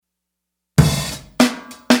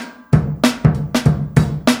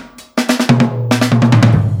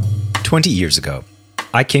20 years ago,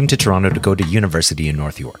 I came to Toronto to go to university in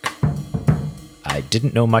North York. I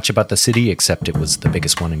didn't know much about the city except it was the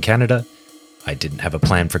biggest one in Canada. I didn't have a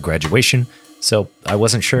plan for graduation, so I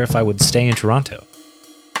wasn't sure if I would stay in Toronto.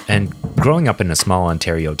 And growing up in a small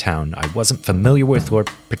Ontario town, I wasn't familiar with or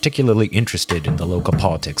particularly interested in the local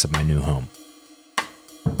politics of my new home.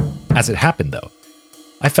 As it happened, though,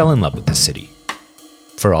 I fell in love with the city,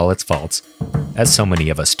 for all its faults, as so many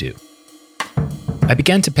of us do. I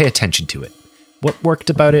began to pay attention to it, what worked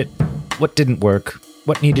about it, what didn't work,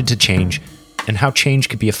 what needed to change, and how change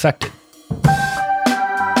could be effected.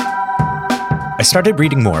 I started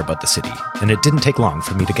reading more about the city, and it didn't take long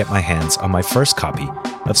for me to get my hands on my first copy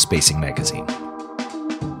of Spacing magazine.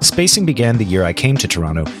 Spacing began the year I came to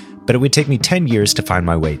Toronto, but it would take me 10 years to find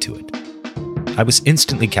my way to it. I was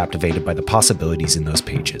instantly captivated by the possibilities in those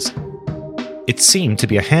pages. It seemed to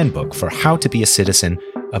be a handbook for how to be a citizen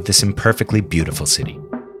of this imperfectly beautiful city.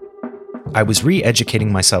 I was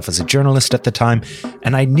re-educating myself as a journalist at the time,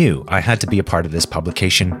 and I knew I had to be a part of this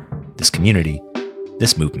publication, this community,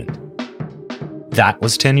 this movement. That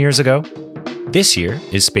was 10 years ago. This year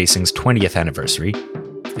is Spacing's 20th anniversary,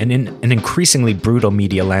 and in an increasingly brutal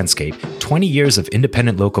media landscape, 20 years of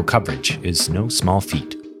independent local coverage is no small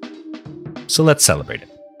feat. So let's celebrate it.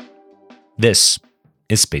 This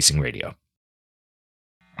is Spacing Radio.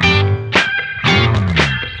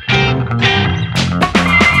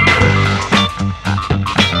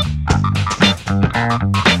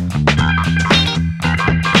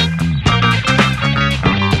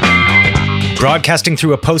 Broadcasting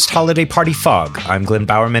through a post-holiday party fog, I'm Glenn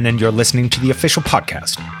Bowerman, and you're listening to the official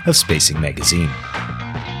podcast of Spacing Magazine.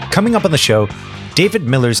 Coming up on the show, David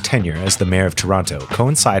Miller's tenure as the Mayor of Toronto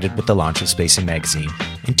coincided with the launch of Spacing Magazine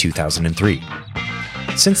in 2003.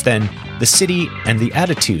 Since then, the city and the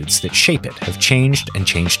attitudes that shape it have changed and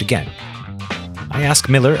changed again. I ask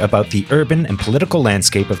Miller about the urban and political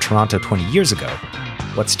landscape of Toronto 20 years ago,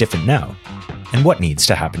 what's different now, and what needs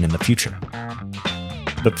to happen in the future.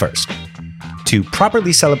 But first, to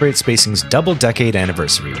properly celebrate Spacing's double-decade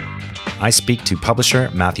anniversary, I speak to publisher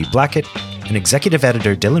Matthew Blackett and executive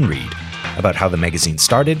editor Dylan Reid about how the magazine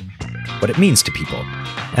started, what it means to people,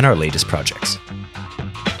 and our latest projects.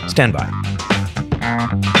 Stand by.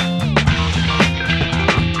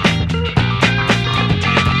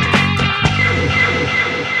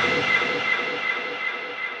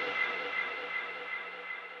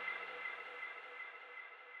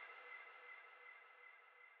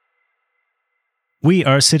 We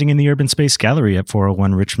are sitting in the Urbanspace Gallery at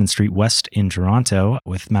 401 Richmond Street West in Toronto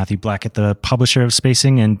with Matthew Blackett, the publisher of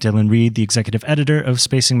Spacing, and Dylan Reid, the executive editor of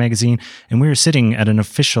Spacing Magazine. And we are sitting at an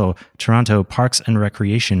official Toronto Parks and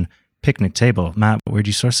Recreation picnic table. Matt, where'd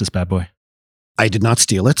you source this bad boy? I did not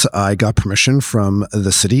steal it. I got permission from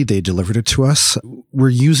the city. They delivered it to us. We're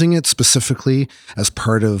using it specifically as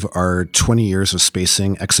part of our 20 years of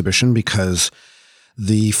Spacing exhibition because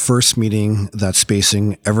the first meeting that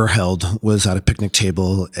Spacing ever held was at a picnic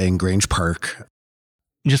table in Grange Park.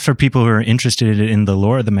 Just for people who are interested in the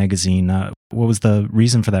lore of the magazine, what was the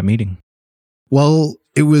reason for that meeting? Well,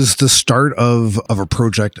 it was the start of a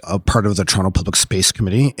project, a part of the Toronto Public Space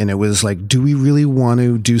Committee. And it was like, do we really want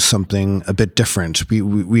to do something a bit different?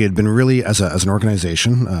 We had been really, as an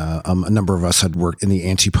organization, a number of us had worked in the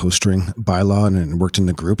anti-postering bylaw and worked in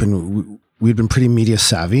the group. And we'd been pretty media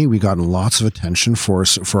savvy. We got lots of attention for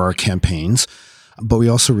our campaigns. But we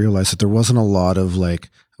also realized that there wasn't a lot of like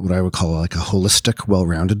what I would call like a holistic,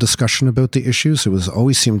 well-rounded discussion about the issues. It was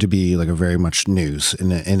always seemed to be like a very much news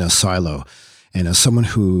in a silo. And as someone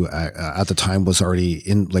who at the time was already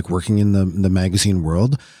in like working in the magazine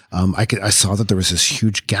world, I saw that there was this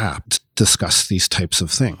huge gap to discuss these types of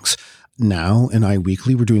things. Now in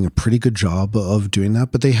iWeekly, we're doing a pretty good job of doing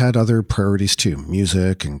that, but they had other priorities too,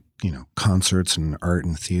 music and concerts and art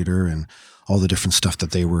and theater and all the different stuff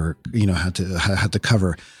that they were had to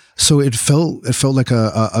cover. So it felt like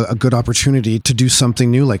a good opportunity to do something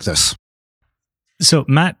new like this. So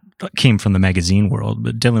Matt came from the magazine world,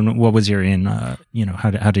 but Dylan, what was your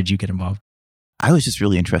how did you get involved? I was just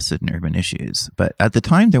really interested in urban issues, but at the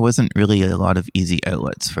time there wasn't really a lot of easy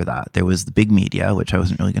outlets for that. There was the big media, which I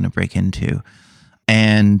wasn't really going to break into.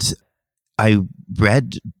 And I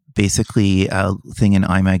read basically a thing in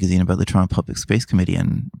iMagazine about the Toronto Public Space Committee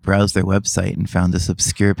and browsed their website and found this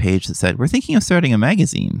obscure page that said, we're thinking of starting a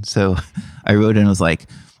magazine. So I wrote in and was like,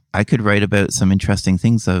 I could write about some interesting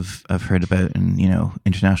things I've heard about in,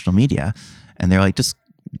 international media. And they're like, just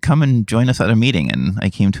come and join us at a meeting. And I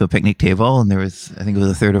came to a picnic table and there was, I think it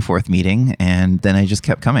was a third or fourth meeting. And then I just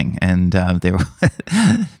kept coming and they were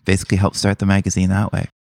basically helped start the magazine that way.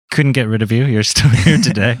 couldn't get rid of you. You're still here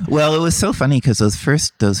today. Well, it was so funny because those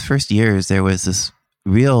first years, there was this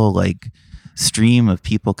real stream of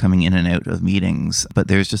people coming in and out of meetings, but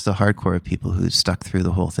there's just a hardcore of people who stuck through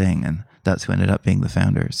the whole thing, and that's who ended up being the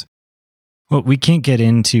founders. Well, we can't get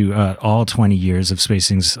into all 20 years of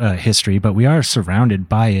Spacing's history, but we are surrounded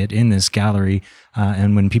by it in this gallery.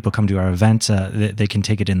 And when people come to our event, they can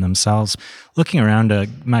take it in themselves. Looking around,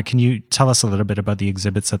 Matt, can you tell us a little bit about the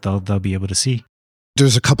exhibits that they'll be able to see?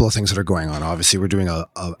 There's a couple of things that are going on. Obviously, we're doing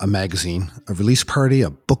a magazine, a release party, a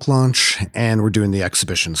book launch, and we're doing the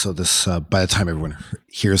exhibition. So this, by the time everyone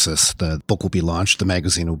hears this, the book will be launched, the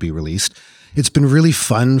magazine will be released. It's been really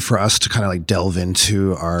fun for us to kind of delve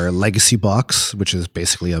into our legacy box, which is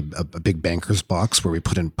basically a big banker's box where we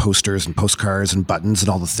put in posters and postcards and buttons and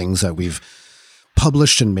all the things that we've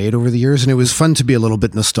published and made over the years. And it was fun to be a little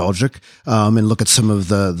bit nostalgic and look at some of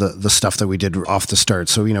the stuff that we did off the start.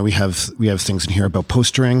 So, we have things in here about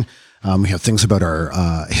postering. We have things about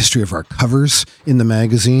our history of our covers in the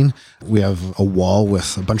magazine. We have a wall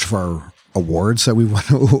with a bunch of our awards that we won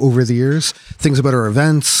over the years, things about our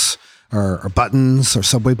events, our buttons, our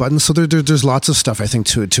subway buttons. So there's lots of stuff, I think,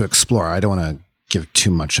 to explore. I don't want to give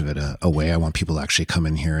too much of it away. I want people to actually come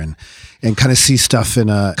in here and kind of see stuff in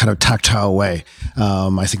a kind of tactile way.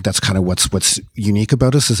 I think that's kind of what's unique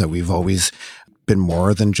about us, is that we've always been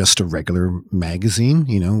more than just a regular magazine.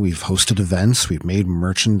 We've hosted events, we've made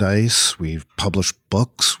merchandise, we've published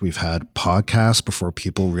books, we've had podcasts before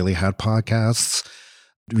people really had podcasts.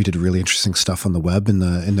 We did really interesting stuff on the web in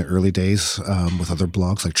the early days with other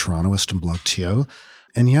blogs like Torontoist and Blog.to.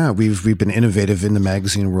 And yeah, we've been innovative in the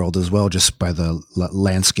magazine world as well, just by the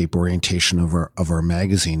landscape orientation of our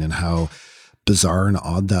magazine and how bizarre and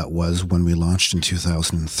odd that was when we launched in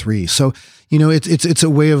 2003. So, it's a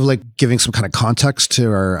way of giving some kind of context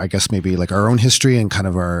to our, I guess maybe our own history and kind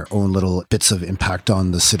of our own little bits of impact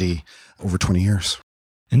on the city over 20 years.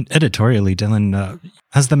 And editorially, Dylan,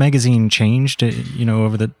 has the magazine changed,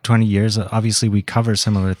 over the 20 years? Obviously, we cover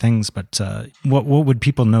similar things, but what would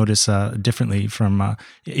people notice differently from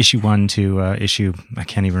issue 1 to issue, I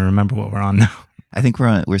can't even remember what we're on now. I think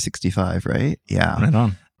we're 65, right? Yeah. Right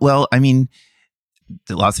on. Well,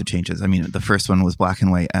 lots of changes. The first one was black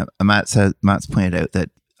and white. Matt's pointed out that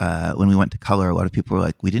when we went to color, a lot of people were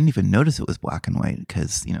like, we didn't even notice it was black and white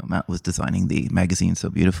because, Matt was designing the magazine so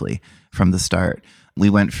beautifully from the start. We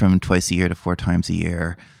went from twice a year to 4 times a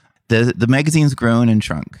year. The magazine's grown and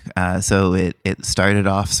shrunk. So it started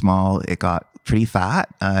off small. It got pretty fat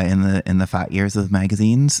in the fat years of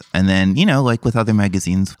magazines. And then, like with other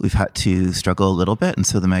magazines, we've had to struggle a little bit. And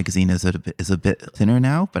so the magazine is a bit thinner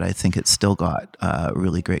now, but I think it's still got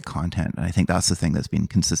really great content. And I think that's the thing that's been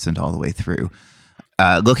consistent all the way through.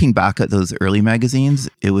 Looking back at those early magazines,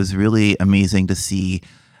 it was really amazing to see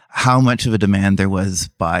how much of a demand there was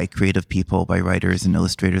by creative people, by writers and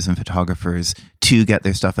illustrators and photographers to get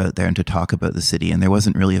their stuff out there and to talk about the city. And there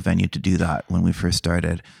wasn't really a venue to do that when we first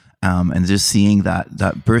started. And just seeing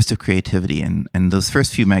that burst of creativity and those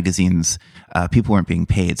first few magazines, people weren't being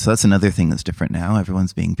paid. So that's another thing that's different now.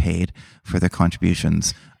 Everyone's being paid for their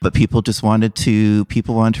contributions. But people wanted to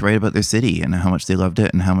write about their city and how much they loved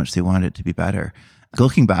it and how much they wanted it to be better.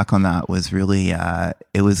 Looking back on that was really,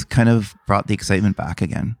 it was kind of brought the excitement back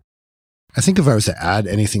again. I think if I was to add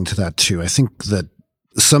anything to that too, I think that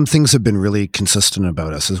some things have been really consistent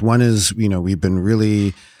about us. One is, we've been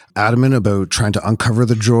really adamant about trying to uncover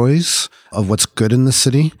the joys of what's good in the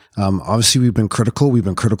city. Obviously, we've been critical. We've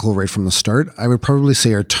been critical right from the start. I would probably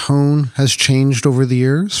say our tone has changed over the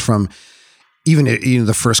years from even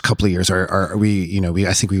the first couple of years.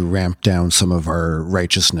 I think we ramped down some of our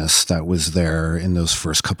righteousness that was there in those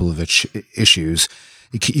first couple of issues.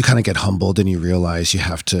 You kind of get humbled and you realize you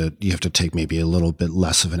have to take maybe a little bit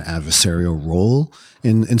less of an adversarial role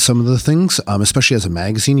in some of the things. Especially as a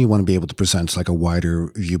magazine, you want to be able to present a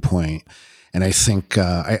wider viewpoint. And I think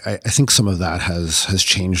I think some of that has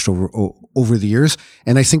changed over the years.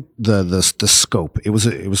 And I think the scope, it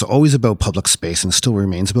was always about public space and still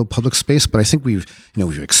remains about public space. But I think we've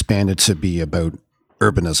expanded to be about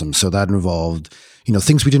urbanism. So that involved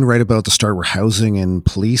things we didn't write about at the start were housing and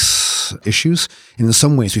police issues. And in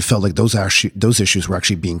some ways, we felt like those issues were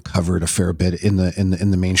actually being covered a fair bit in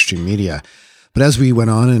the mainstream media. But as we went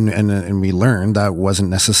on and we learned that wasn't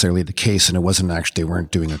necessarily the case, and it wasn't actually, they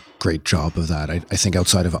weren't doing a great job of that. I think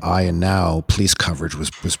outside of I and Now, police coverage was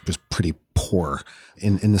pretty poor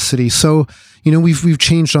in the city. So, we've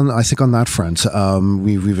changed on that front.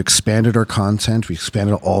 We've expanded our content. We've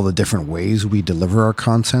expanded all the different ways we deliver our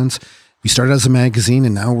content. We started as a magazine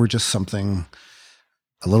and now we're just something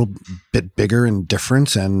a little bit bigger and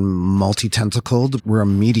different and multi-tentacled. We're a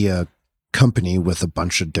media company with a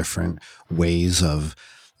bunch of different ways of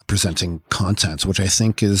presenting content, which I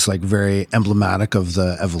think is like very emblematic of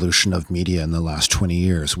the evolution of media in the last 20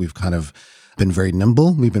 years. We've kind of been very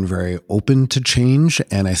nimble. We've been very open to change.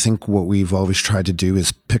 And I think what we've always tried to do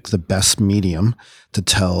is pick the best medium to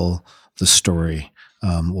tell the story,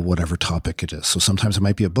 whatever topic it is. So sometimes it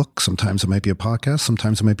might be a book, sometimes it might be a podcast,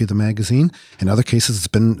 sometimes it might be the magazine. In other cases,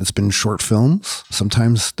 it's been short films.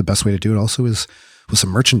 Sometimes the best way to do it also is with some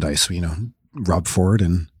merchandise. Rob Ford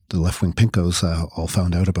and the Left Wing Pinkos all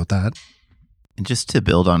found out about that. And just to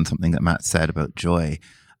build on something that Matt said about joy,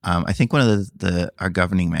 I think one of our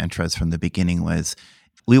governing mantras from the beginning was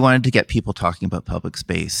we wanted to get people talking about public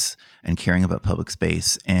space and caring about public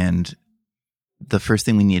space. And the first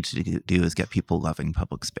thing we needed to do is get people loving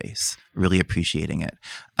public space, really appreciating it.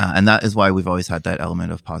 And that is why we've always had that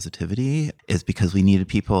element of positivity, is because we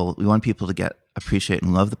want people to appreciate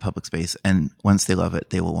and love the public space. And once they love it,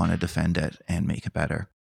 they will want to defend it and make it better.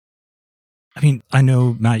 I mean, I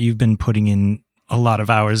know, Matt, you've been putting in a lot of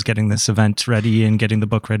hours getting this event ready and getting the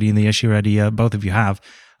book ready and the issue ready. Both of you have.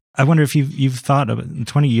 I wonder if you've thought of in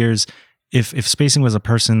 20 years, if spacing was a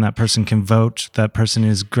person, that person can vote, that person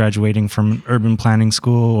is graduating from urban planning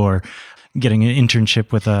school or getting an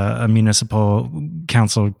internship with a municipal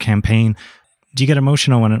council campaign. Do you get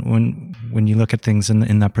emotional when you look at things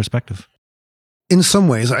in that perspective? In some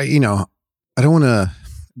ways, I don't want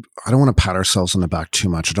to pat ourselves on the back too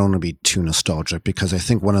much. I don't want to be too nostalgic, because I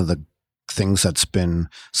think one of the things that's been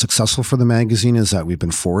successful for the magazine is that we've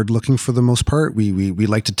been forward looking for the most part. We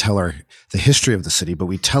like to tell the history of the city, but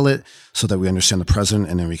we tell it so that we understand the present,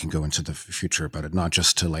 and then we can go into the future about it, not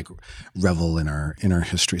just to like revel in our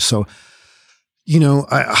history. So,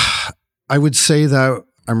 I would say that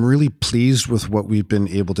I'm really pleased with what we've been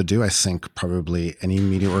able to do. I think probably any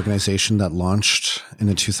media organization that launched in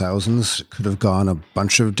the 2000s could have gone a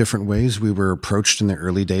bunch of different ways. We were approached in the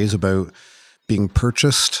early days about being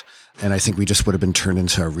purchased, and I think we just would have been turned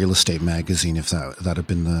into a real estate magazine if that had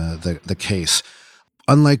been the case.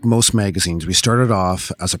 Unlike most magazines, we started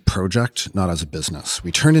off as a project, not as a business.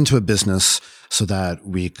 We turned into a business so that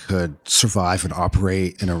we could survive and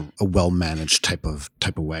operate in a well-managed type of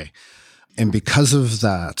way. And because of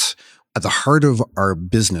that, at the heart of our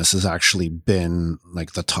business has actually been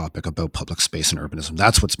like the topic about public space and urbanism.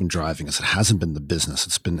 That's what's been driving us. It hasn't been the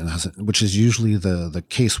business. Which is usually the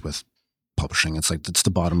case with publishing. It's the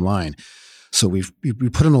bottom line. So we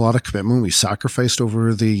put in a lot of commitment. We sacrificed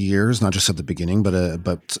over the years, not just at the beginning, but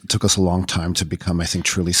it took us a long time to become, I think,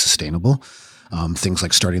 truly sustainable. Things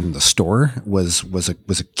like starting the store was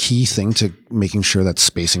a key thing to making sure that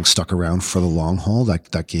spacing stuck around for the long haul.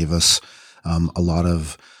 That gave us a lot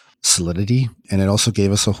of solidity, and it also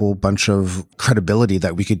gave us a whole bunch of credibility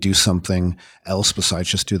that we could do something else besides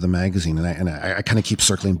just do the magazine. And I kind of keep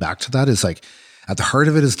circling back to that. Is like at the heart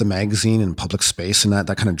of it is the magazine and public space, and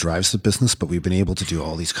that kind of drives the business. But we've been able to do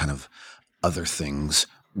all these kind of other things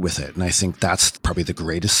with it. And I think that's probably the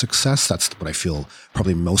greatest success. That's what I feel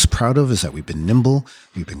probably most proud of, is that we've been nimble,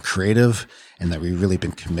 we've been creative, and that we've really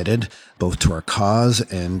been committed both to our cause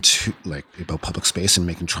and to about public space and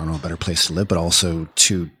making Toronto a better place to live, but also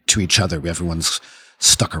to each other. Everyone's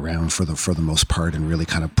stuck around for the most part and really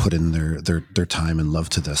kind of put in their time and love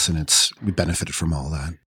to this. And we benefited from all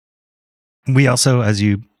that. We also, as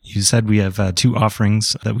you said, we have two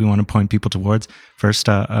offerings that we want to point people towards. First,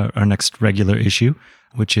 our next regular issue,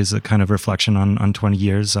 which is a kind of reflection on 20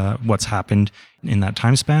 years, what's happened in that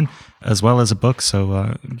time span, as well as a book.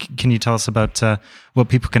 So can you tell us about what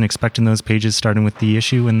people can expect in those pages, starting with the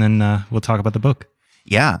issue, and then we'll talk about the book?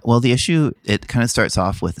 Yeah, well, the issue, it kind of starts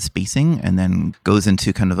off with spacing and then goes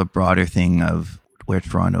into kind of a broader thing of where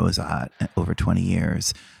Toronto is at over 20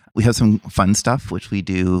 years. We have some fun stuff, which we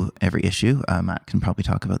do every issue. Matt can probably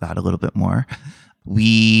talk about that a little bit more.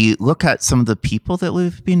 We look at some of the people that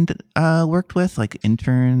we've been worked with, like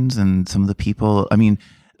interns and some of the people. I mean,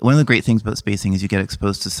 one of the great things about spacing is you get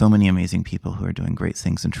exposed to so many amazing people who are doing great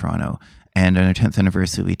things in Toronto. And on our 10th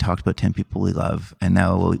anniversary, we talked about 10 people we love. And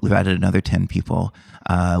now we've added another 10 people.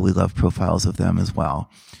 We love profiles of them as well.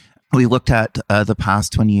 We looked at the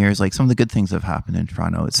past 20 years, like some of the good things that have happened in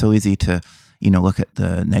Toronto. It's so easy to look at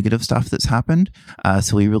the negative stuff that's happened.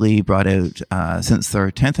 So we really brought out, since our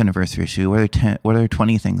 10th anniversary issue, what are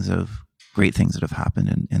 20 great things that have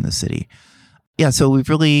happened in the city. Yeah, so we've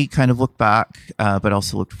really kind of looked back, but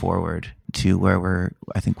also looked forward to where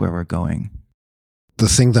we're going. The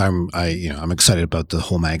thing that I'm excited about the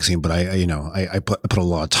whole magazine, but I put a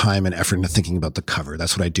lot of time and effort into thinking about the cover.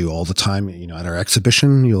 That's what I do all the time. At our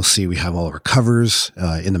exhibition, you'll see we have all of our covers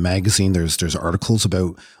in the magazine. There's articles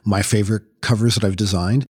about my favorite covers that I've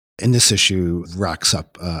designed. And this issue racks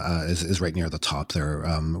up, is right near the top there.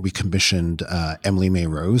 We commissioned Emily May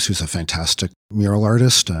Rose, who's a fantastic mural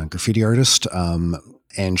artist, graffiti artist,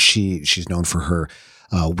 and she's known for her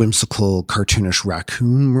whimsical, cartoonish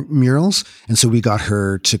raccoon murals. And so we got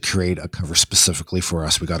her to create a cover specifically for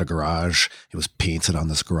us. We got a garage. It was painted on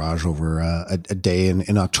this garage over a day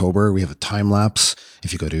in October. We have a time lapse.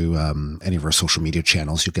 If you go to any of our social media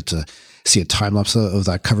channels, you get to see a time lapse of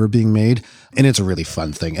that cover being made. And it's a really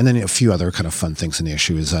fun thing. And then a few other kind of fun things in the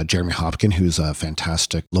issue is Jeremy Hopkin, who's a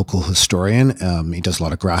fantastic local historian. He does a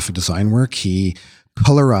lot of graphic design work. He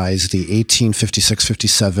colorized the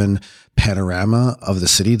 1856-57 panorama of the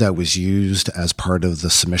city that was used as part of the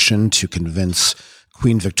submission to convince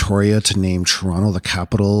Queen Victoria to name Toronto the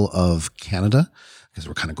capital of Canada, because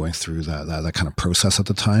we're kind of going through that kind of process at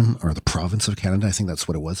the time, or the province of Canada. I think that's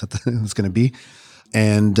what it was it was going to be.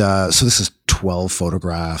 And so this is 12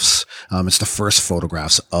 photographs. It's the first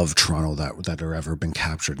photographs of Toronto that are ever been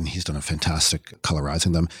captured, and he's done a fantastic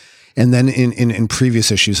colorizing them. And then in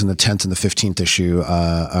previous issues, in the 10th and the 15th issue,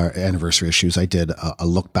 our anniversary issues, I did a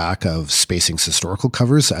look back of Spacing's historical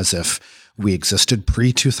covers as if we existed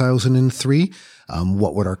pre-2003.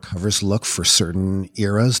 What would our covers look for certain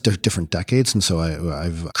eras, different decades? And so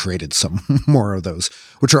I've created some more of those,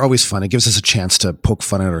 which are always fun. It gives us a chance to poke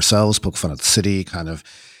fun at ourselves, poke fun at the city, kind of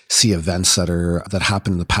see events that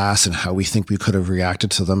happened in the past and how we think we could have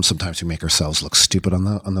reacted to them. Sometimes we make ourselves look stupid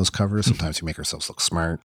on those covers. Sometimes we make ourselves look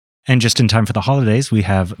smart. And just in time for the holidays, we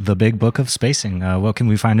have the Big Book of Spacing. What can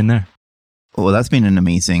we find in there? Well, that's been an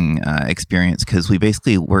amazing experience because we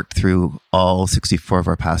basically worked through all 64 of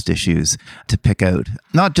our past issues to pick out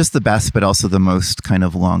not just the best, but also the most kind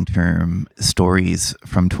of long-term stories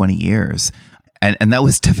from 20 years. And that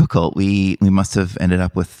was difficult. We must have ended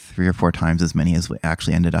up with 3 or 4 times as many as we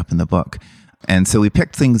actually ended up in the book. And so we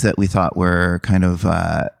picked things that we thought were kind of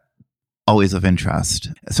always of interest.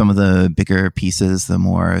 Some of the bigger pieces, the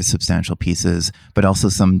more substantial pieces, but also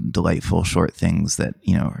some delightful short things that,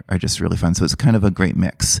 are just really fun. So it's kind of a great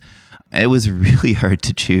mix. It was really hard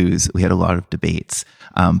to choose. We had a lot of debates.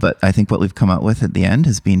 But I think what we've come out with at the end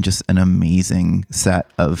has been just an amazing set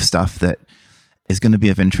of stuff that is going to be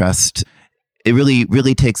of interest. It really,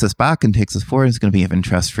 really takes us back and takes us forward. It's going to be of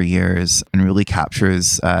interest for years and really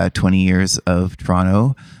captures 20 years of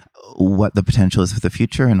Toronto, what the potential is for the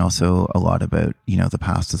future, and also a lot about, the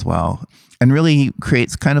past as well. And really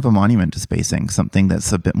creates kind of a monument to spacing, something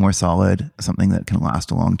that's a bit more solid, something that can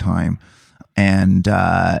last a long time, and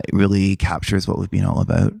it really captures what we've been all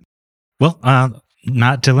about. Well,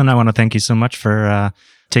 Matt, Dylan, I want to thank you so much for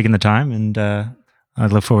taking the time, and I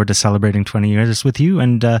look forward to celebrating 20 years with you.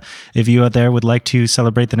 And if you out there would like to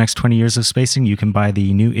celebrate the next 20 years of spacing, you can buy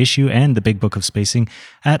the new issue and the Big Book of Spacing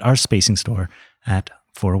at our spacing store at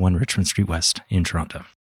 401 Richmond Street West in Toronto.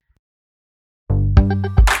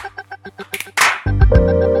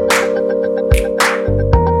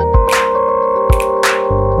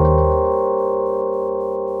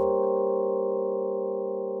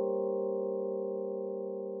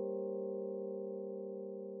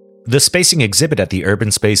 The spacing exhibit at the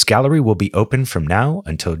Urbanspace Gallery will be open from now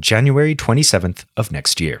until January 27th of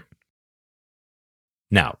next year.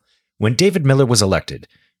 Now, when David Miller was elected,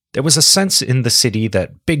 there was a sense in the city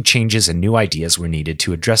that big changes and new ideas were needed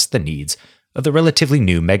to address the needs of the relatively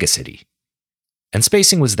new megacity. And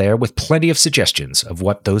spacing was there with plenty of suggestions of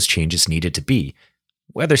what those changes needed to be,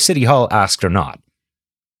 whether City Hall asked or not.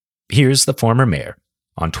 Here's the former mayor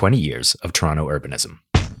on 20 years of Toronto urbanism.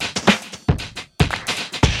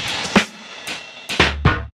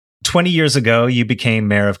 20 years ago, you became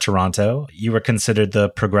mayor of Toronto. You were considered the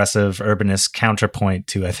progressive urbanist counterpoint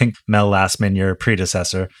to, I think, Mel Lastman, your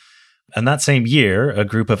predecessor. And that same year, a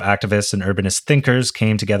group of activists and urbanist thinkers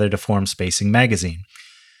came together to form Spacing magazine.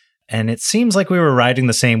 And it seems like we were riding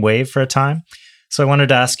the same wave for a time. So I wanted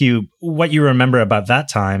to ask you what you remember about that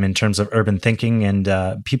time in terms of urban thinking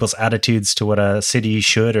and people's attitudes to what a city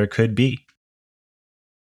should or could be.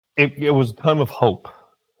 It was a time of hope.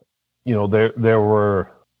 There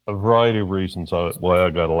were a variety of reasons why I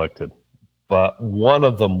got elected, but one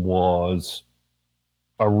of them was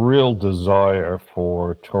a real desire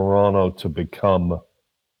for Toronto to become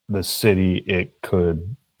the city it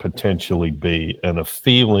could potentially be, and a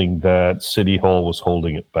feeling that City Hall was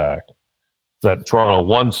holding it back. That Toronto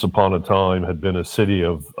once upon a time had been a city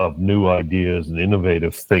of new ideas and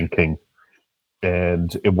innovative thinking,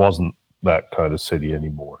 and it wasn't that kind of city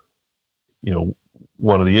anymore.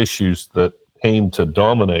 One of the issues that came to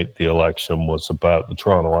dominate the election was about the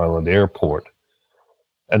Toronto Island Airport.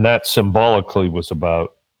 And that symbolically was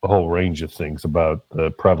about a whole range of things about the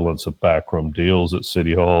prevalence of backroom deals at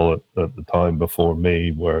City Hall at the time before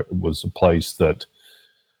me, where it was a place that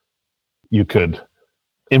you could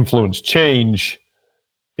influence change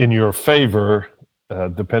in your favor,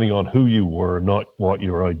 depending on who you were, not what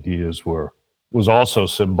your ideas were. It was also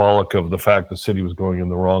symbolic of the fact the city was going in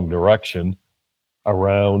the wrong direction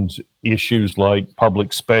around issues like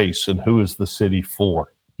public space and who is the city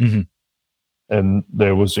for. Mm-hmm. And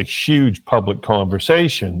there was a huge public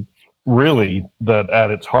conversation, really, that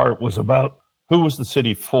at its heart was about who was the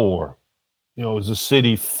city for? You know, is the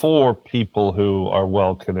city for people who are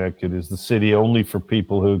well connected? Is the city only for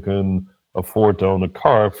people who can afford to own a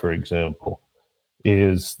car, for example?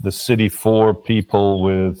 Is the city for people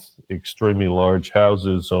with extremely large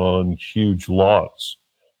houses on huge lots?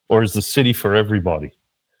 Or is the city for everybody?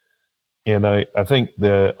 And I think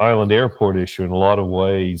the Island Airport issue, in a lot of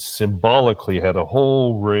ways, symbolically had a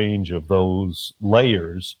whole range of those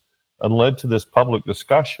layers and led to this public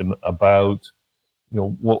discussion about, you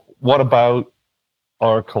know, what about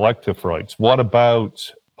our collective rights? What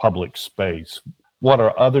about public space? What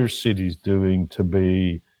are other cities doing to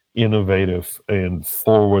be innovative and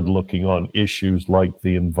forward-looking on issues like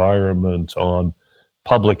the environment, on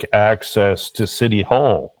public access to City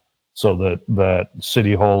Hall? So that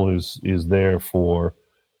City Hall is there for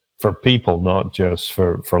people, not just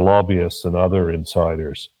for lobbyists and other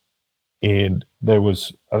insiders. And there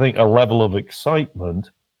was, I think, a level of excitement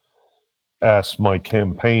as my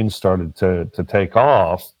campaign started to take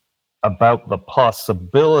off about the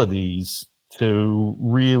possibilities to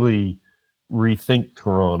really rethink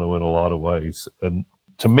Toronto in a lot of ways. And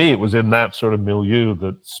to me, it was in that sort of milieu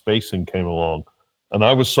that spacing came along. And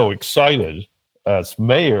I was so excited as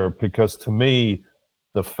mayor, because to me,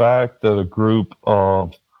 the fact that a group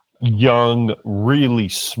of young, really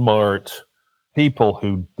smart people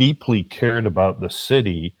who deeply cared about the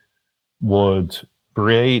city would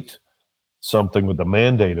create something with the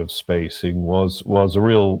mandate of spacing was a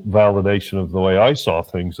real validation of the way I saw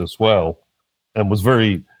things as well, and was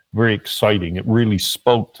very, very exciting. It really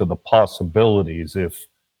spoke to the possibilities if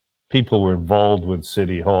people were involved with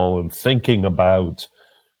City Hall and thinking about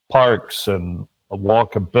parks and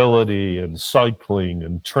walkability and cycling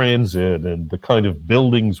and transit and the kind of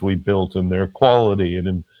buildings we built and their quality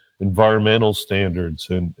and environmental standards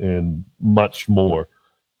and much more.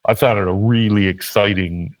 I found it a really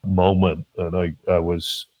exciting moment, and I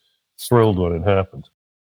was thrilled when it happened.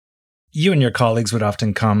 You and your colleagues would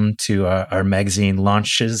often come to our magazine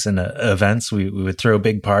launches and events. We would throw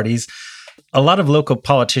big parties. A lot of local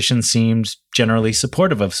politicians seemed generally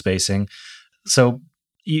supportive of spacing. So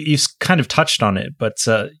you kind of touched on it, but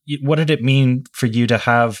what did it mean for you to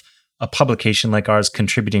have a publication like ours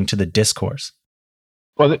contributing to the discourse?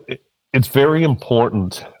 Well, it's very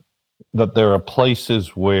important that there are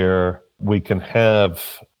places where we can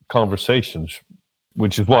have conversations,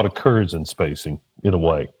 which is what occurs in spacing in a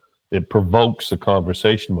way. It provokes a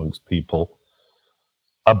conversation amongst people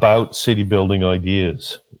about city building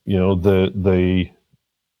ideas. You know, the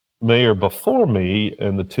mayor before me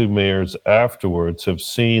and the two mayors afterwards have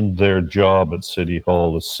seen their job at City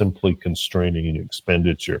Hall as simply constraining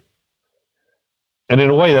expenditure. And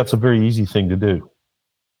in a way, that's a very easy thing to do.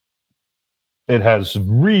 It has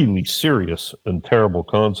really serious and terrible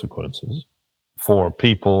consequences for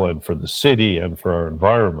people and for the city and for our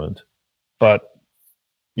environment. But,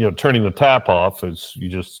 you know, turning the tap off is you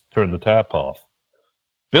just turn the tap off.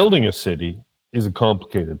 Building a city is a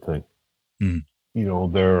complicated thing. Mm. You know,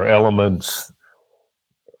 there are elements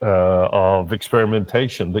of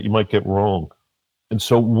experimentation that you might get wrong. And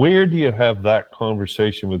so where do you have that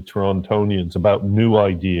conversation with Torontonians about new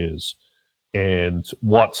ideas and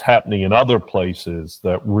what's happening in other places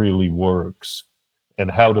that really works,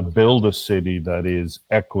 and how to build a city that is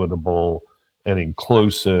equitable and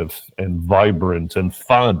inclusive and vibrant and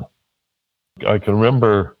fun? I can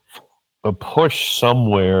remember a push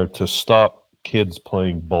somewhere to stop kids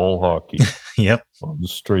playing ball hockey Yep. on the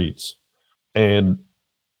streets. And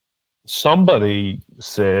somebody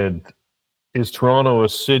said, is Toronto a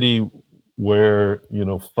city where, you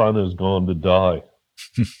know, fun has gone to die?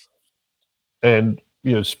 And,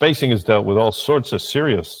 you know, spacing has dealt with all sorts of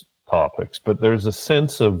serious topics, but there's a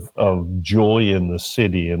sense of joy in the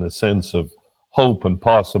city and a sense of hope and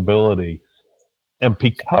possibility. And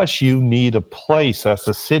because you need a place as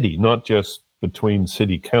a city, not just between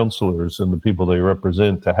city councillors and the people they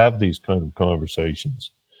represent, to have these kind of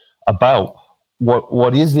conversations about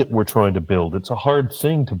what is it we're trying to build. It's a hard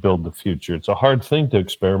thing to build the future. It's a hard thing to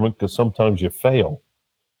experiment because sometimes you fail.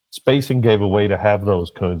 Spacing gave a way to have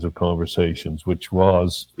those kinds of conversations, which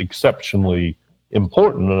was exceptionally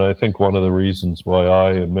important. And I think one of the reasons why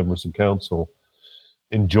I and members of council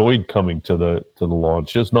enjoyed coming to the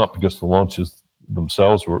launches, not because the launches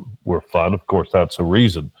themselves were fun, of course that's a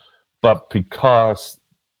reason, but because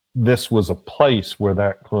this was a place where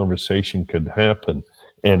that conversation could happen.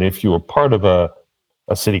 And if you were part of a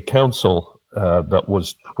city council that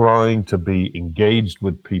was trying to be engaged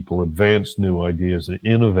with people, advance new ideas, and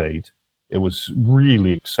innovate, it was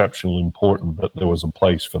really exceptionally important that there was a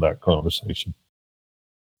place for that conversation.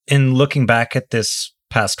 In looking back at this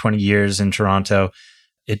past 20 years in Toronto,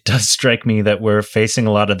 it does strike me that we're facing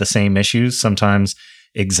a lot of the same issues, sometimes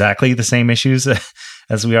exactly the same issues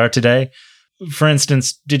as we are today. For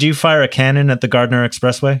instance, did you fire a cannon at the Gardiner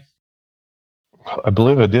Expressway? I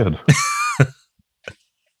believe I did.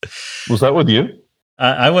 Was that with you?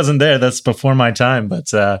 I wasn't there. That's before my time.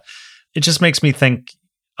 But it just makes me think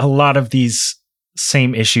a lot of these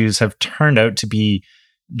same issues have turned out to be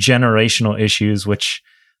generational issues, which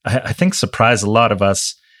I think surprise a lot of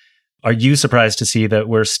us. Are you surprised to see that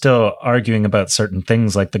we're still arguing about certain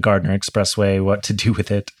things like the Gardiner Expressway, what to do with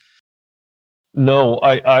it? No,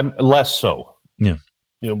 I'm less so. Yeah.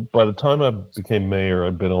 By the time I became mayor,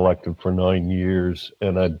 I'd been elected for 9 years,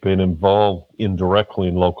 and I'd been involved indirectly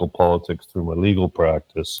in local politics through my legal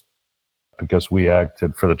practice because we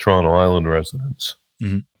acted for the Toronto Island residents.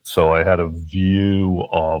 Mm-hmm. So I had a view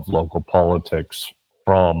of local politics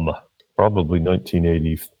from probably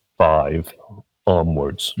 1985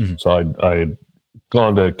 onwards. Mm-hmm. So I had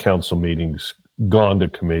gone to council meetings, gone to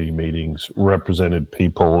committee meetings, represented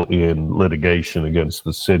people in litigation against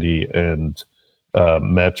the city and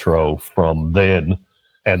Metro from then,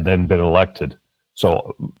 and then been elected.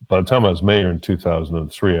 So by the time I was mayor in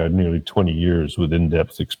 2003, I had nearly 20 years with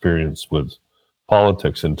in-depth experience with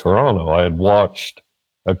politics in Toronto. I had watched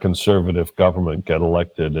a conservative government get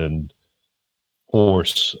elected and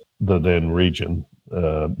force the then region,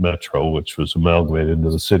 Metro, which was amalgamated into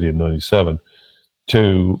the city in 97,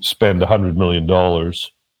 to spend $100 million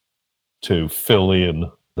to fill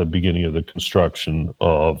in the beginning of the construction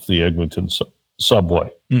of the Eglinton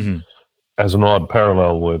subway. Mm-hmm. As an odd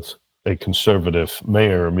parallel with a conservative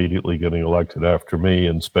mayor immediately getting elected after me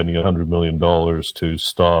and spending $100 million to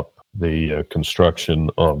stop the construction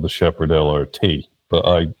of the Shepherd LRT. But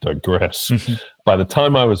I digress. Mm-hmm. By the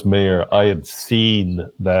time I was mayor, I had seen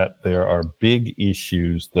that there are big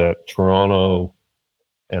issues that Toronto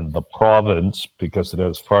and the province, because it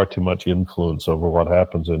has far too much influence over what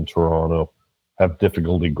happens in Toronto, have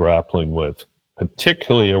difficulty grappling with,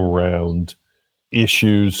 particularly around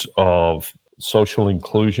issues of social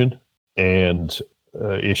inclusion and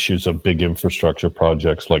issues of big infrastructure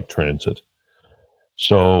projects like transit.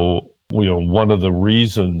 So, one of the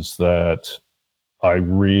reasons that I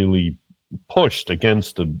really pushed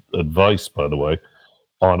against advice, by the way,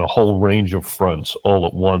 on a whole range of fronts all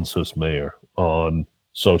at once as mayor, on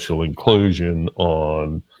social inclusion,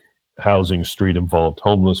 on housing street-involved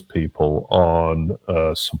homeless people, on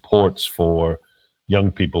supports for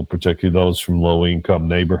young people, particularly those from low-income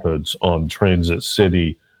neighborhoods, on Transit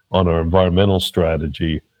City, on our environmental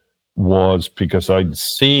strategy, was because I'd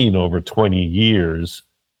seen over 20 years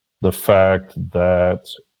the fact that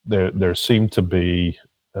there seemed to be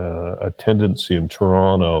a tendency in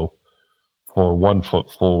Toronto for 1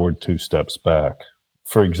 foot forward, 2 steps back.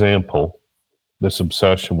 For example, this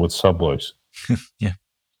obsession with subways. Yeah.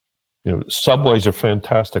 Subways are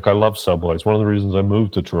fantastic. I love subways. One of the reasons I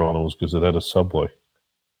moved to Toronto was because it had a subway.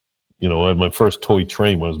 I had my first toy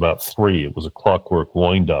train when I was about 3. It was a clockwork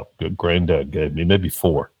wind-up that Granddad gave me, maybe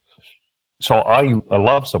 4. So I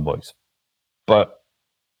love subways. But,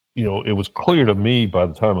 it was clear to me by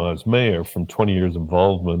the time I was mayor, from 20 years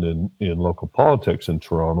involvement in local politics in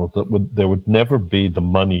Toronto, that there would never be the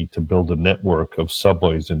money to build a network of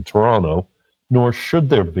subways in Toronto, nor should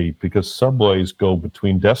there be, because subways go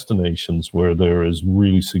between destinations where there is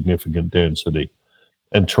really significant density.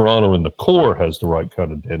 And Toronto in the core has the right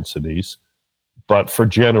kind of densities, but for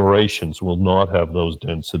generations will not have those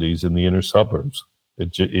densities in the inner suburbs. It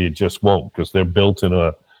just won't, because they're built in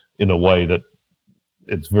a way that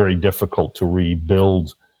it's very difficult to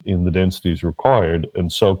rebuild in the densities required,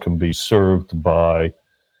 and so can be served by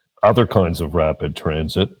other kinds of rapid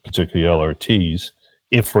transit, particularly LRTs,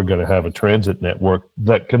 if we're going to have a transit network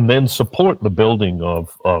that can then support the building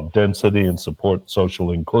of density and support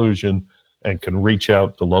social inclusion and can reach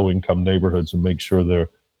out to low-income neighborhoods and make sure they're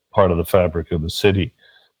part of the fabric of the city.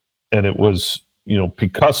 And it was,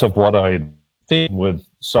 because of what I had seen with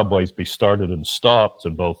subways be started and stopped,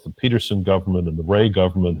 and both the Peterson government and the Ray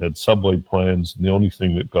government had subway plans, and the only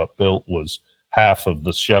thing that got built was half of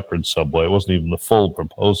the Shepherd subway. It wasn't even the full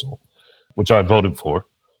proposal, which I voted for.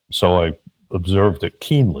 So I observed it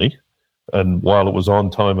keenly. And while it was on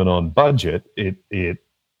time and on budget, it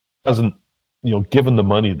doesn't, given the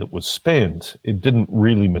money that was spent, it didn't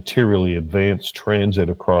really materially advance transit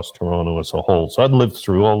across Toronto as a whole. So I'd lived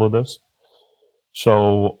through all of this.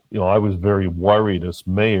 So, I was very worried as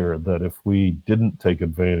mayor that if we didn't take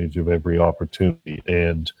advantage of every opportunity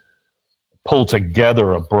and pull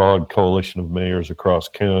together a broad coalition of mayors across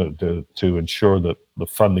Canada to ensure that the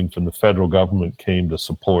funding from the federal government came to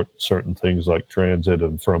support certain things like transit,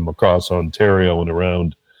 and from across Ontario and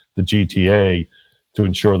around the GTA to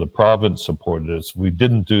ensure the province supported us. If we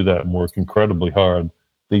didn't do that and work incredibly hard,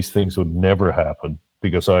 these things would never happen,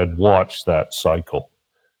 because I had watched that cycle.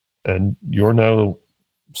 And you're now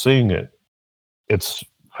seeing it. It's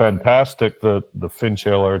fantastic that the Finch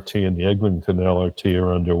LRT and the Eglinton LRT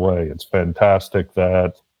are underway. It's fantastic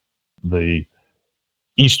that the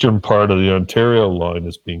eastern part of the Ontario line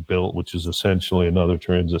is being built, which is essentially another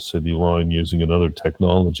Transit City line using another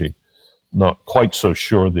technology. Not quite so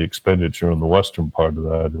sure the expenditure on the western part of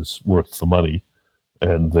that is worth the money.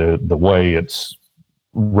 And the way it's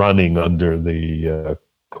running under the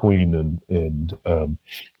Queen and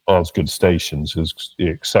Osgood stations is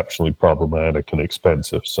exceptionally problematic and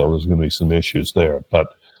expensive. So there's going to be some issues there,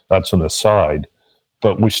 but that's an aside.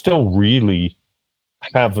 But we still really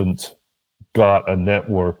haven't got a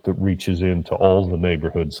network that reaches into all the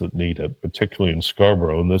neighborhoods that need it, particularly in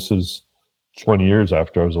Scarborough. And this is 20 years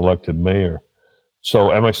after I was elected mayor.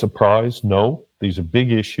 So am I surprised? No. These are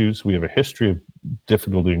big issues. We have a history of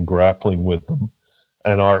difficulty in grappling with them.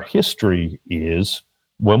 And our history is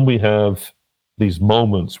when we have these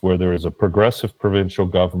moments where there is a progressive provincial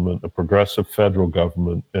government, a progressive federal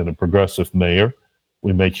government, and a progressive mayor,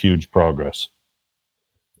 we make huge progress.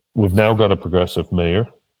 We've now got a progressive mayor,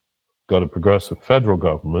 got a progressive federal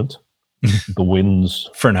government. The winds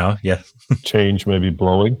For now, yeah. change may be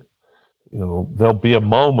blowing. There'll be a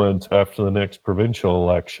moment after the next provincial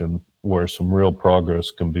election where some real progress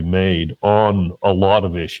can be made on a lot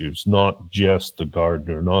of issues, not just the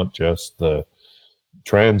Gardiner, not just the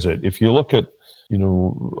transit. If you look at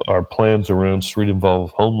our plans around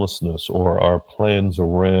street-involved homelessness, or our plans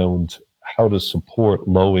around how to support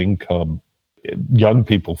low-income young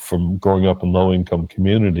people from growing up in low-income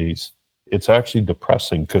communities, it's actually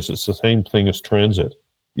depressing, because it's the same thing as transit.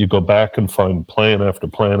 You go back and find plan after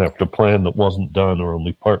plan after plan that wasn't done or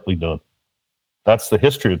only partly done. That's the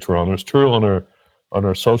history of Toronto. It's true on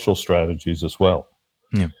our social strategies as well.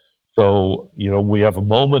 Yeah. So, we have a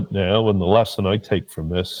moment now, and the lesson I take from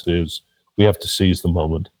this is we have to seize the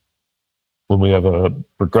moment. When we have a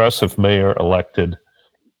progressive mayor elected,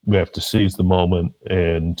 we have to seize the moment,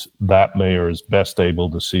 and that mayor is best able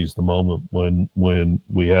to seize the moment when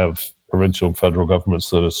we have provincial and federal governments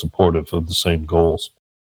that are supportive of the same goals.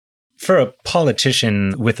 For a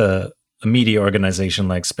politician with a media organization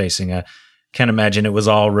like Spacing, I can't imagine it was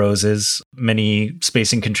all roses. Many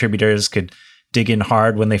Spacing contributors could dig in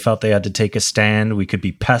hard when they felt they had to take a stand. We could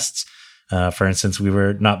be pests. For instance, we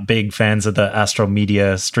were not big fans of the Astro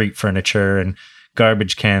Media street furniture and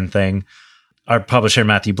garbage can thing. Our publisher,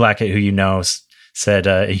 Matthew Blackett, who said,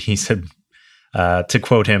 to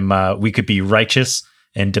quote him, we could be righteous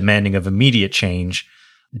and demanding of immediate change.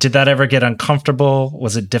 Did that ever get uncomfortable?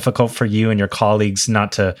 Was it difficult for you and your colleagues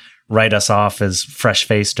not to write us off as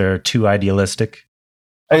fresh-faced or too idealistic?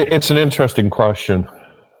 It's an interesting question.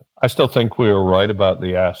 I still think we were right about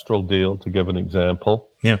the Astral deal, to give an example.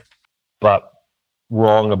 Yeah. But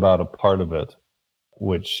wrong about a part of it,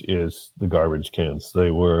 which is the garbage cans.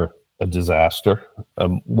 They were a disaster.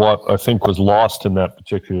 What I think was lost in that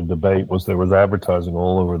particular debate was there was advertising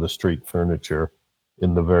all over the street furniture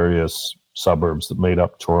in the various suburbs that made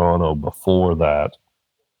up Toronto before that.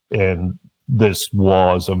 And this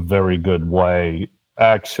was a very good way,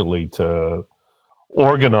 actually, to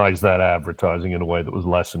organize that advertising in a way that was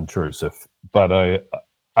less intrusive. But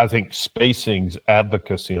I think Spacing's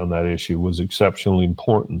advocacy on that issue was exceptionally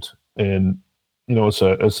important. And, as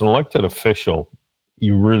an elected official,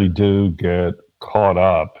 you really do get caught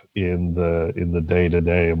up in the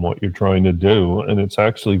day-to-day and what you're trying to do. And it's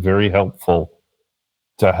actually very helpful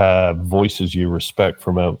to have voices you respect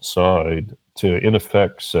from outside to, in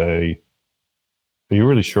effect, say, are you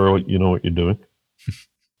really sure what you're doing?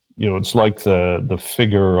 It's like the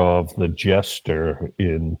figure of the jester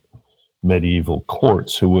in medieval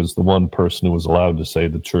courts, who was the one person who was allowed to say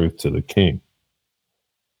the truth to the king.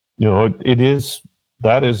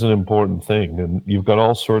 That is an important thing. And you've got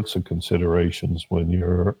all sorts of considerations when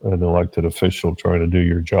you're an elected official trying to do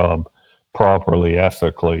your job properly,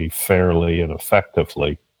 ethically, fairly, and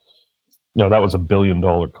effectively. That was $1 billion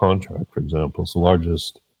contract, for example. It's the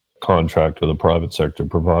largest contract with a private sector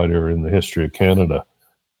provider in the history of Canada.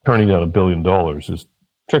 Turning down $1 billion is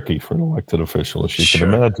tricky for an elected official, as you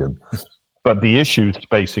can imagine. But the issues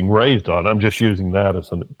spacing raised on, I'm just using that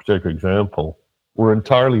as a particular example, were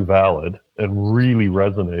entirely valid and really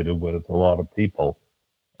resonated with a lot of people.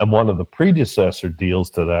 And one of the predecessor deals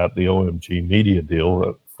to that, the OMG media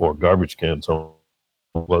deal for garbage cans,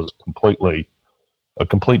 was a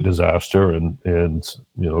complete disaster, and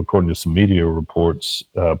according to some media reports,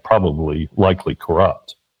 probably likely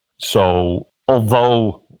corrupt. So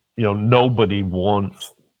although nobody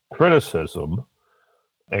wants criticism,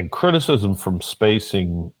 and criticism from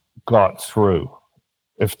spacing got through.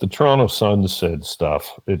 If the Toronto Sun said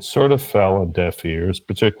stuff, it sort of fell on deaf ears,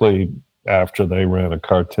 particularly after they ran a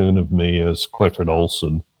cartoon of me as Clifford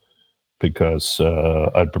Olson, because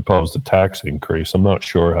I'd proposed a tax increase. I'm not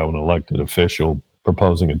sure how an elected official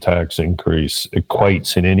proposing a tax increase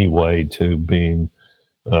equates in any way to being,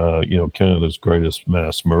 Canada's greatest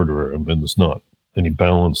mass murderer. I mean, there's not any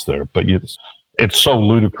balance there. But it's so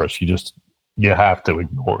ludicrous, you have to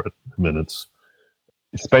ignore it. I mean, it's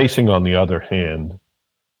spacing, on the other hand,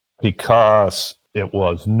 because it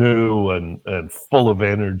was new and full of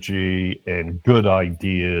energy and good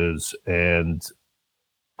ideas and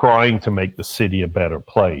trying to make the city a better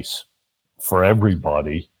place for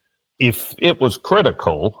everybody. If it was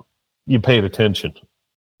critical, you paid attention.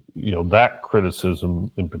 That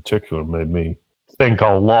criticism in particular made me think a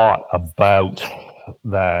lot about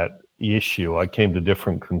that issue. I came to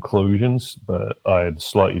different conclusions, but I had a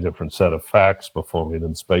slightly different set of facts before me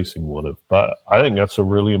than spacing would have. But I think that's a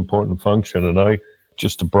really important function. And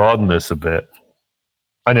just to broaden this a bit,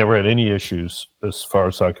 I never had any issues, as far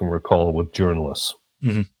as I can recall, with journalists.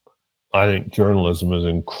 Mm-hmm. I think journalism is an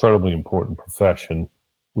incredibly important profession.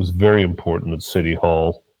 It was very important at City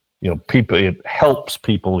Hall. It helps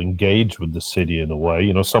people engage with the city in a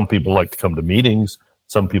way. Some people like to come to meetings.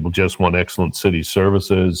 Some people just want excellent city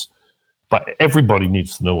services. But everybody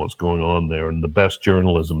needs to know what's going on there, and the best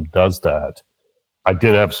journalism does that. I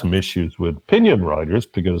did have some issues with opinion writers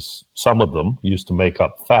because some of them used to make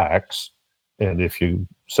up facts, and if you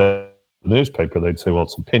said the newspaper, they'd say, well,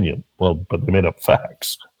 it's opinion. Well, but they made up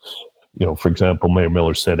facts. For example, Mayor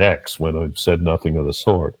Miller said X when I've said nothing of the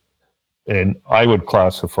sort. And I would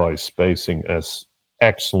classify spacing as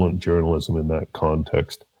excellent journalism in that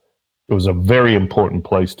context. It was a very important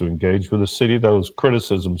place to engage with the city. Those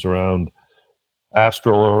criticisms around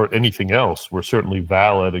Astral or anything else were certainly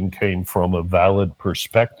valid and came from a valid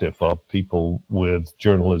perspective of people with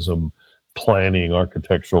journalism, planning,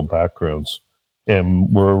 architectural backgrounds,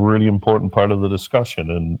 and were a really important part of the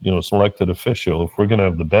discussion. And, as an elected official, if we're going to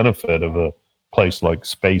have the benefit of a place like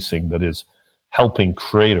spacing that is helping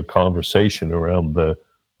create a conversation around the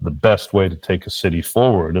best way to take a city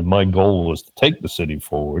forward, and my goal was to take the city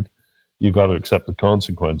forward, you've got to accept the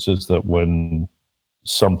consequences that when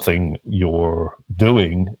something you're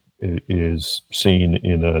doing is seen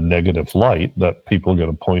in a negative light, that people are going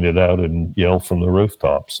to point it out and yell from the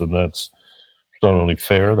rooftops. And that's not only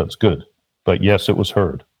fair, that's good. But yes, it was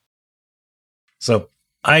heard. So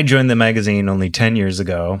I joined the magazine only 10 years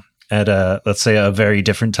ago at let's say a very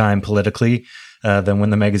different time politically than when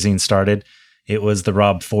the magazine started. It was the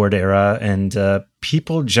Rob Ford era, and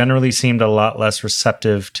people generally seemed a lot less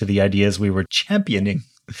receptive to the ideas we were championing.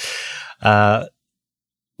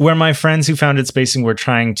 Where my friends who founded Spacing were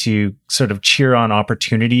trying to sort of cheer on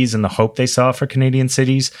opportunities and the hope they saw for Canadian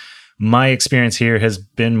cities, my experience here has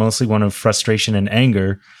been mostly one of frustration and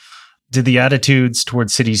anger. Did the attitudes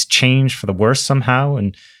towards cities change for the worse somehow?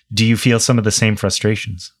 And do you feel some of the same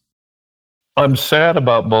frustrations? I'm sad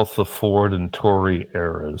about both the Ford and Tory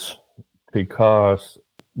eras, because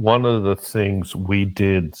one of the things we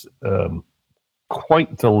did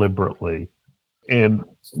quite deliberately and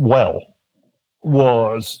well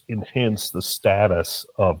was enhance the status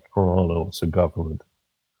of Toronto as a government.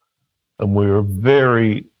 And we were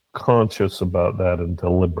very conscious about that and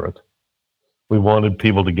deliberate. We wanted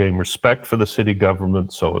people to gain respect for the city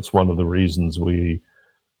government, so it's one of the reasons we,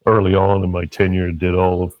 early on in my tenure, did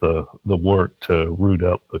all of the work to root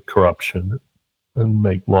out the corruption and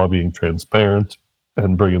make lobbying transparent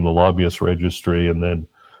and bring in the lobbyist registry and then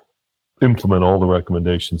implement all the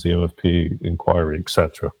recommendations, the MFP inquiry,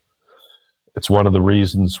 etc. It's one of the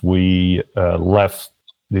reasons we left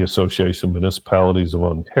the Association of Municipalities of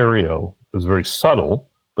Ontario. It was very subtle,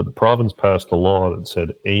 but the province passed a law that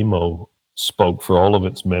said AMO spoke for all of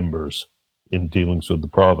its members in dealings with the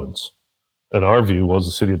province. And our view was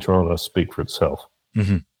the City of Toronto has to speak for itself.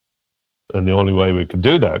 Mm-hmm. And the only way we could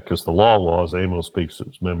do that, because the law was AMO speaks to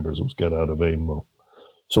its members, was get out of AMO.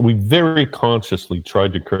 So we very consciously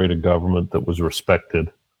tried to create a government that was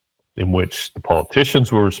respected in which the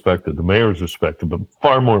politicians were respected, the mayor was respected, but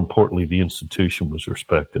far more importantly, the institution was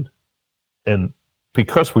respected. And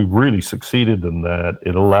because we really succeeded in that,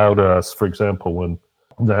 it allowed us, for example, when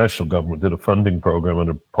the national government did a funding program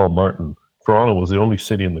under Paul Martin, Toronto was the only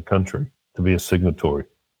city in the country to be a signatory.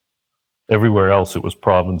 Everywhere else, it was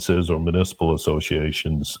provinces or municipal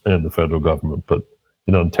associations and the federal government. But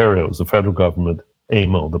in Ontario, it was the federal government,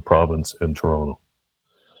 AMO, the province, and Toronto.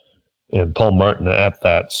 And Paul Martin, at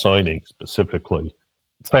that signing specifically,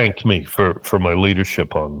 thanked me for my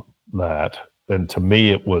leadership on that. And to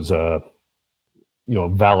me, it was a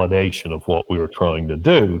validation of what we were trying to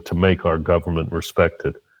do to make our government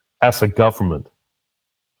respected as a government.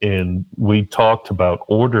 And we talked about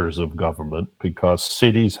orders of government because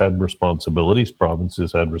cities had responsibilities,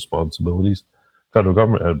 provinces had responsibilities, federal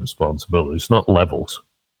government had responsibilities, not levels.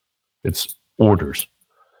 It's orders.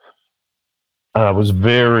 I was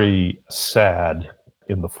very sad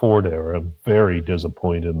in the Ford era, very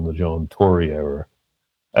disappointed in the John Tory era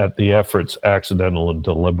at the efforts, accidental and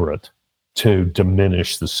deliberate, to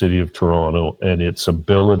diminish the city of Toronto and its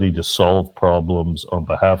ability to solve problems on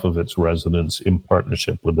behalf of its residents in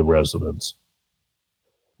partnership with the residents.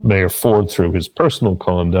 Mayor Ford, through his personal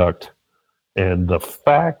conduct and the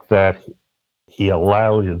fact that he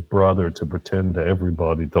allowed his brother to pretend to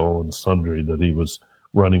everybody, to all and sundry, that he was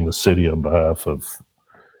running the city on behalf of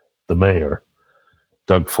the mayor.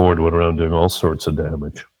 Doug Ford went around doing all sorts of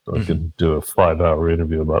damage. I can do a 5-hour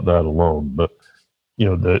interview about that alone, but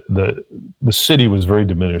the city was very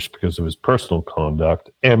diminished because of his personal conduct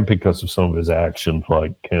and because of some of his actions,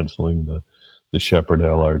 like canceling the Shepherd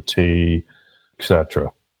LRT,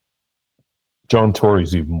 etc. John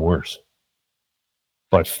Tory's even worse,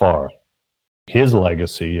 by far. His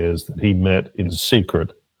legacy is that he met in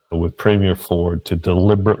secret with Premier Ford to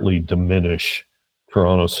deliberately diminish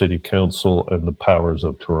Toronto City Council and the powers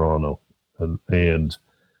of Toronto. And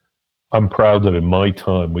I'm proud that in my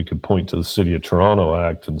time, we could point to the City of Toronto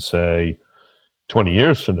Act and say, 20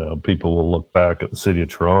 years from now, people will look back at the City of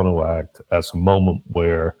Toronto Act as a moment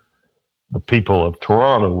where the people of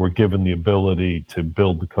Toronto were given the ability to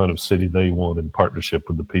build the kind of city they want in partnership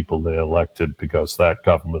with the people they elected, because that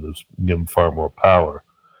government has given far more power.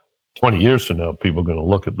 20 years from now, people are going to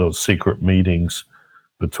look at those secret meetings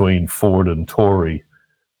between Ford and Tory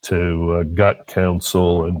to gut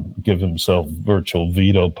council and give himself virtual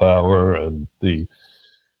veto power, and the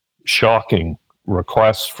shocking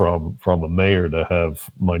request from a mayor to have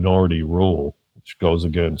minority rule, which goes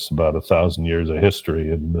against about 1,000 years of history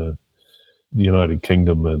in the United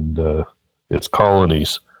Kingdom and its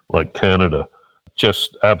colonies like Canada.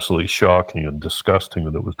 Just absolutely shocking and disgusting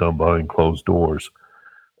that it was done behind closed doors.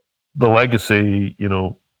 The legacy,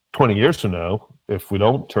 20 years from now, if we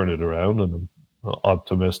don't turn it around, and I'm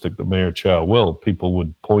optimistic that Mayor Chow will, people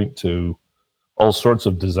would point to all sorts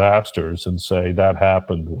of disasters and say that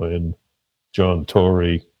happened when John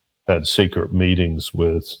Tory had secret meetings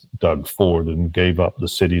with Doug Ford and gave up the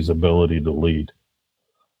city's ability to lead.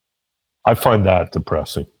 I find that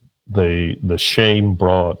depressing. The shame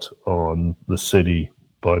brought on the city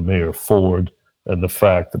by Mayor Ford and the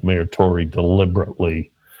fact that Mayor Tory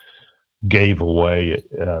deliberately gave away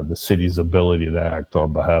the city's ability to act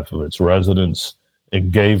on behalf of its residents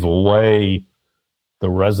and gave away the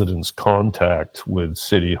residents' contact with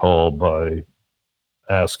City Hall by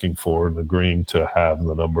asking for and agreeing to have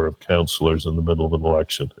the number of councillors in the middle of an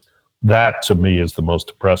election. That, to me, is the most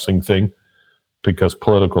depressing thing, because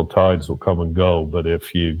political tides will come and go, but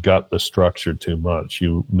if you gut the structure too much,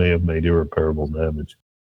 you may have made irreparable damage.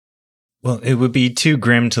 Well, it would be too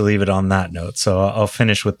grim to leave it on that note, so I'll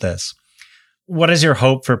finish with this. What is your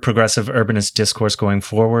hope for progressive urbanist discourse going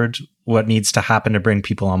forward? What needs to happen to bring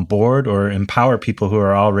people on board or empower people who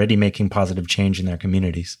are already making positive change in their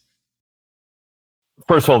communities?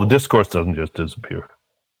 First of all, the discourse doesn't just disappear.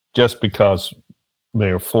 Just because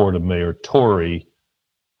Mayor Ford and Mayor Tory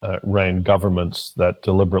ran governments that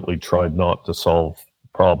deliberately tried not to solve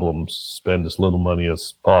problems, spend as little money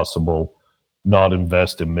as possible, not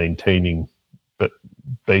invest in maintaining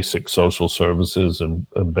basic social services and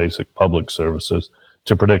basic public services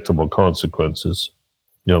to predictable consequences.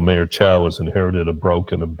 Mayor Chow has inherited a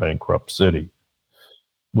broken and bankrupt city,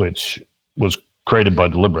 which was created by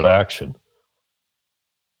deliberate action.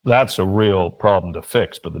 That's a real problem to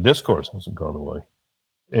fix, but the discourse hasn't gone away.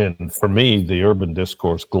 And for me, the urban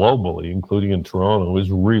discourse globally, including in Toronto, is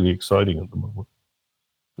really exciting at the moment.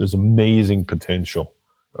 There's amazing potential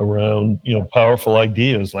around, powerful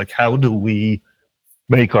ideas like how do we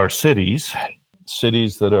make our cities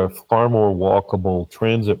that are far more walkable,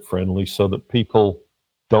 transit friendly, so that people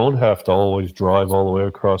don't have to always drive all the way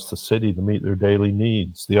across the city to meet their daily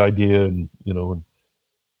needs. The idea, in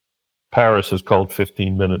Paris is called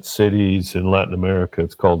 15-minute cities. In Latin America,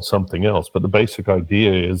 it's called something else. But the basic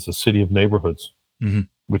idea is a city of neighborhoods,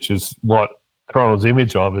 which is what Toronto's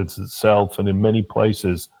image of it itself. And in many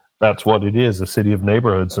places, that's what it is, a city of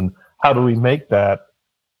neighborhoods. And how do we make that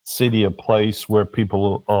city a place where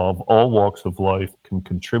people of all walks of life can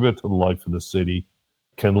contribute to the life of the city,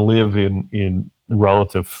 can live in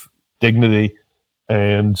relative dignity,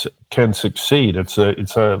 and can succeed? It's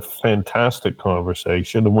a fantastic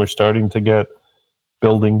conversation, and we're starting to get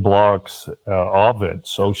building blocks of it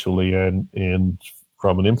socially and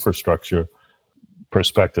from an infrastructure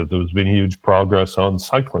perspective. There's been huge progress on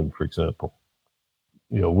cycling, for example.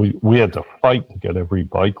 We had to fight to get every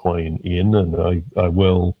bike lane in, and I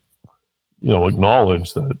will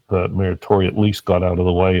acknowledge that Mayor Tory at least got out of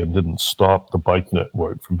the way and didn't stop the bike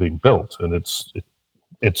network from being built, and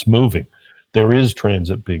it's moving. There is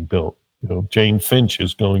transit being built. Jane Finch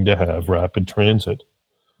is going to have rapid transit.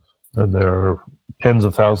 And there are tens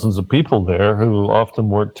of thousands of people there who often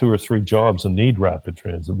work 2 or 3 jobs and need rapid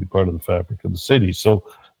transit to be part of the fabric of the city. So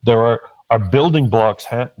there are building blocks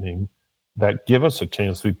happening that give us a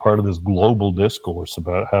chance to be part of this global discourse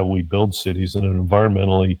about how we build cities in an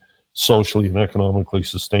environmentally, socially, and economically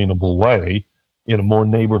sustainable way in a more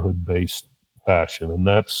neighborhood-based fashion. And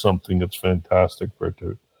that's something that's fantastic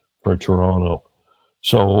for Toronto.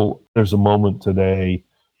 So there's a moment today.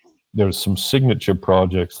 There's some signature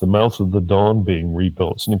projects, the Mouth of the Don being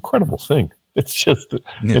rebuilt. It's an incredible thing. It's just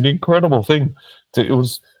an incredible thing. It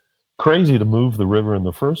was crazy to move the river in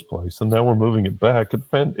the first place, and now we're moving it back.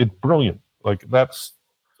 It's brilliant.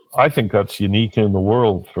 I think that's unique in the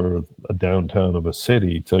world for a downtown of a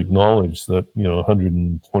city, to acknowledge that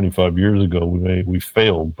 125 years ago we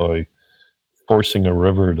failed by forcing a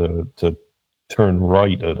river to turn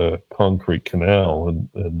right at a concrete canal,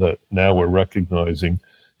 and that now we're recognizing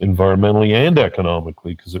environmentally and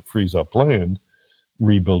economically, because it frees up land,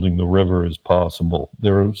 rebuilding the river is possible.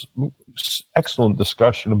 There was excellent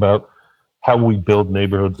discussion about how we build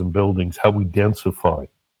neighborhoods and buildings, how we densify,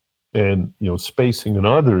 and spacing and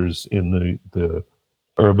others in the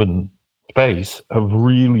urban space have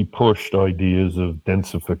really pushed ideas of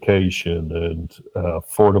densification and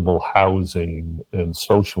affordable housing and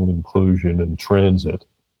social inclusion and transit.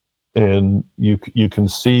 And you can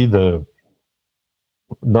see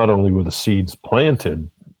not only were the seeds planted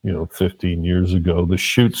 15 years ago, the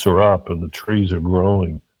shoots are up and the trees are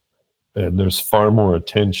growing, and there's far more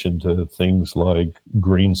attention to things like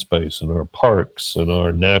green space in our parks and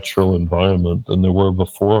our natural environment than there were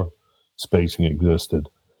before spacing existed.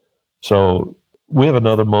 So we have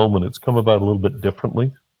another moment. It's come about a little bit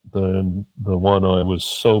differently than the one I was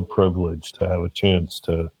so privileged to have a chance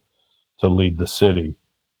to lead the city.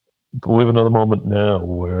 But we have another moment now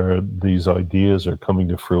where these ideas are coming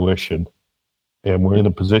to fruition, and we're in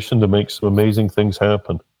a position to make some amazing things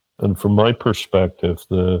happen. And from my perspective,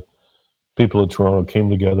 the people of Toronto came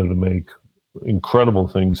together to make incredible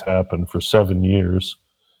things happen for 7 years,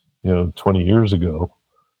 20 years ago.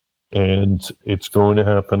 And it's going to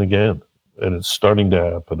happen again. And it's starting to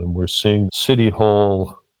happen. And we're seeing City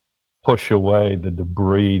Hall push away the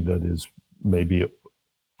debris that is maybe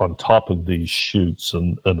on top of these shoots.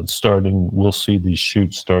 And it's we'll see these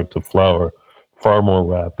shoots start to flower far more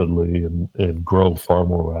rapidly and grow far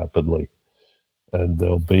more rapidly. And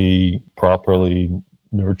they'll be properly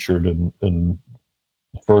nurtured and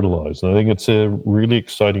fertilized. And I think it's a really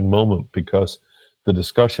exciting moment, because the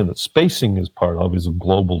discussion that spacing is part of is a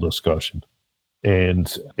global discussion.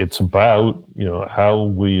 And it's about, how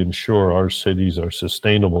we ensure our cities are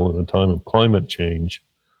sustainable in a time of climate change,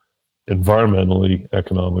 environmentally,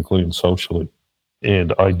 economically, and socially.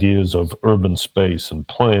 And ideas of urban space and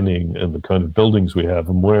planning and the kind of buildings we have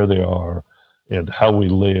and where they are and how we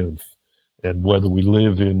live, and whether we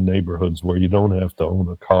live in neighborhoods where you don't have to own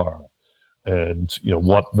a car, and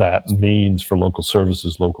what that means for local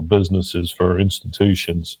services, local businesses, for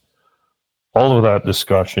institutions. All of that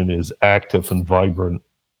discussion is active and vibrant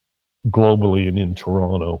globally and in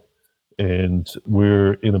Toronto. And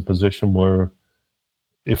we're in a position where,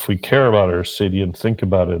 if we care about our city and think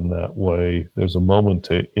about it in that way, there's a moment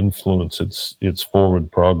to influence its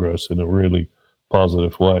forward progress in a really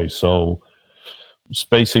positive way. So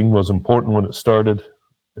spacing was important when it started.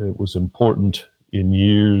 It was important in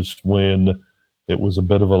years when it was a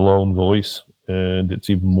bit of a lone voice, and it's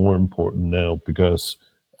even more important now because,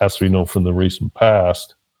 as we know from the recent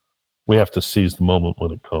past, we have to seize the moment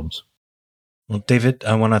when it comes. Well, David,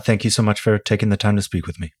 I want to thank you so much for taking the time to speak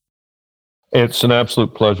with me. It's an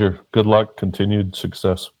absolute pleasure. Good luck, continued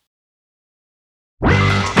success.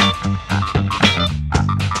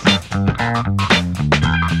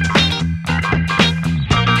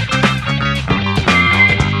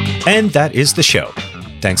 And that is the show.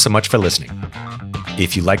 Thanks so much for listening.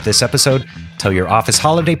 If you liked this episode, tell your office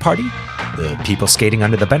holiday party, the people skating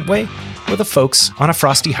under the Bentway, or the folks on a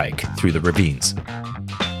frosty hike through the ravines.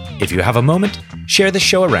 If you have a moment, share this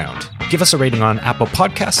show around, give us a rating on Apple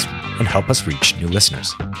Podcasts, and help us reach new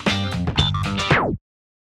listeners.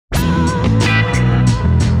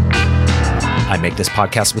 I make this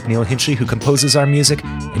podcast with Neil Hinchley, who composes our music,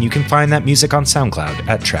 and you can find that music on SoundCloud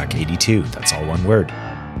at track 82. That's all one word.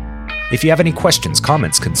 If you have any questions,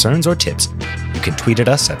 comments, concerns, or tips, you can tweet at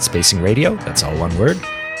us at Spacing Radio, that's all one word,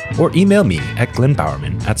 or email me at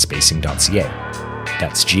glynbowerman@spacing.ca.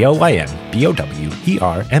 That's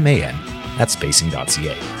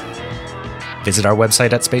GLYNBOWERMAN@spacing.ca. Visit our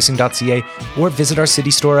website at spacing.ca or visit our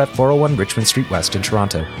city store at 401 Richmond Street West in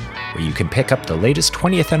Toronto, where you can pick up the latest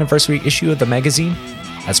 20th anniversary issue of the magazine,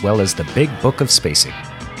 as well as the Big Book of Spacing,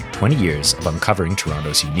 20 years of uncovering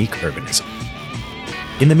Toronto's unique urbanism.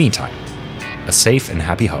 In the meantime, a safe and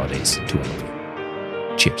happy holidays to all of you.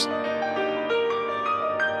 Cheers.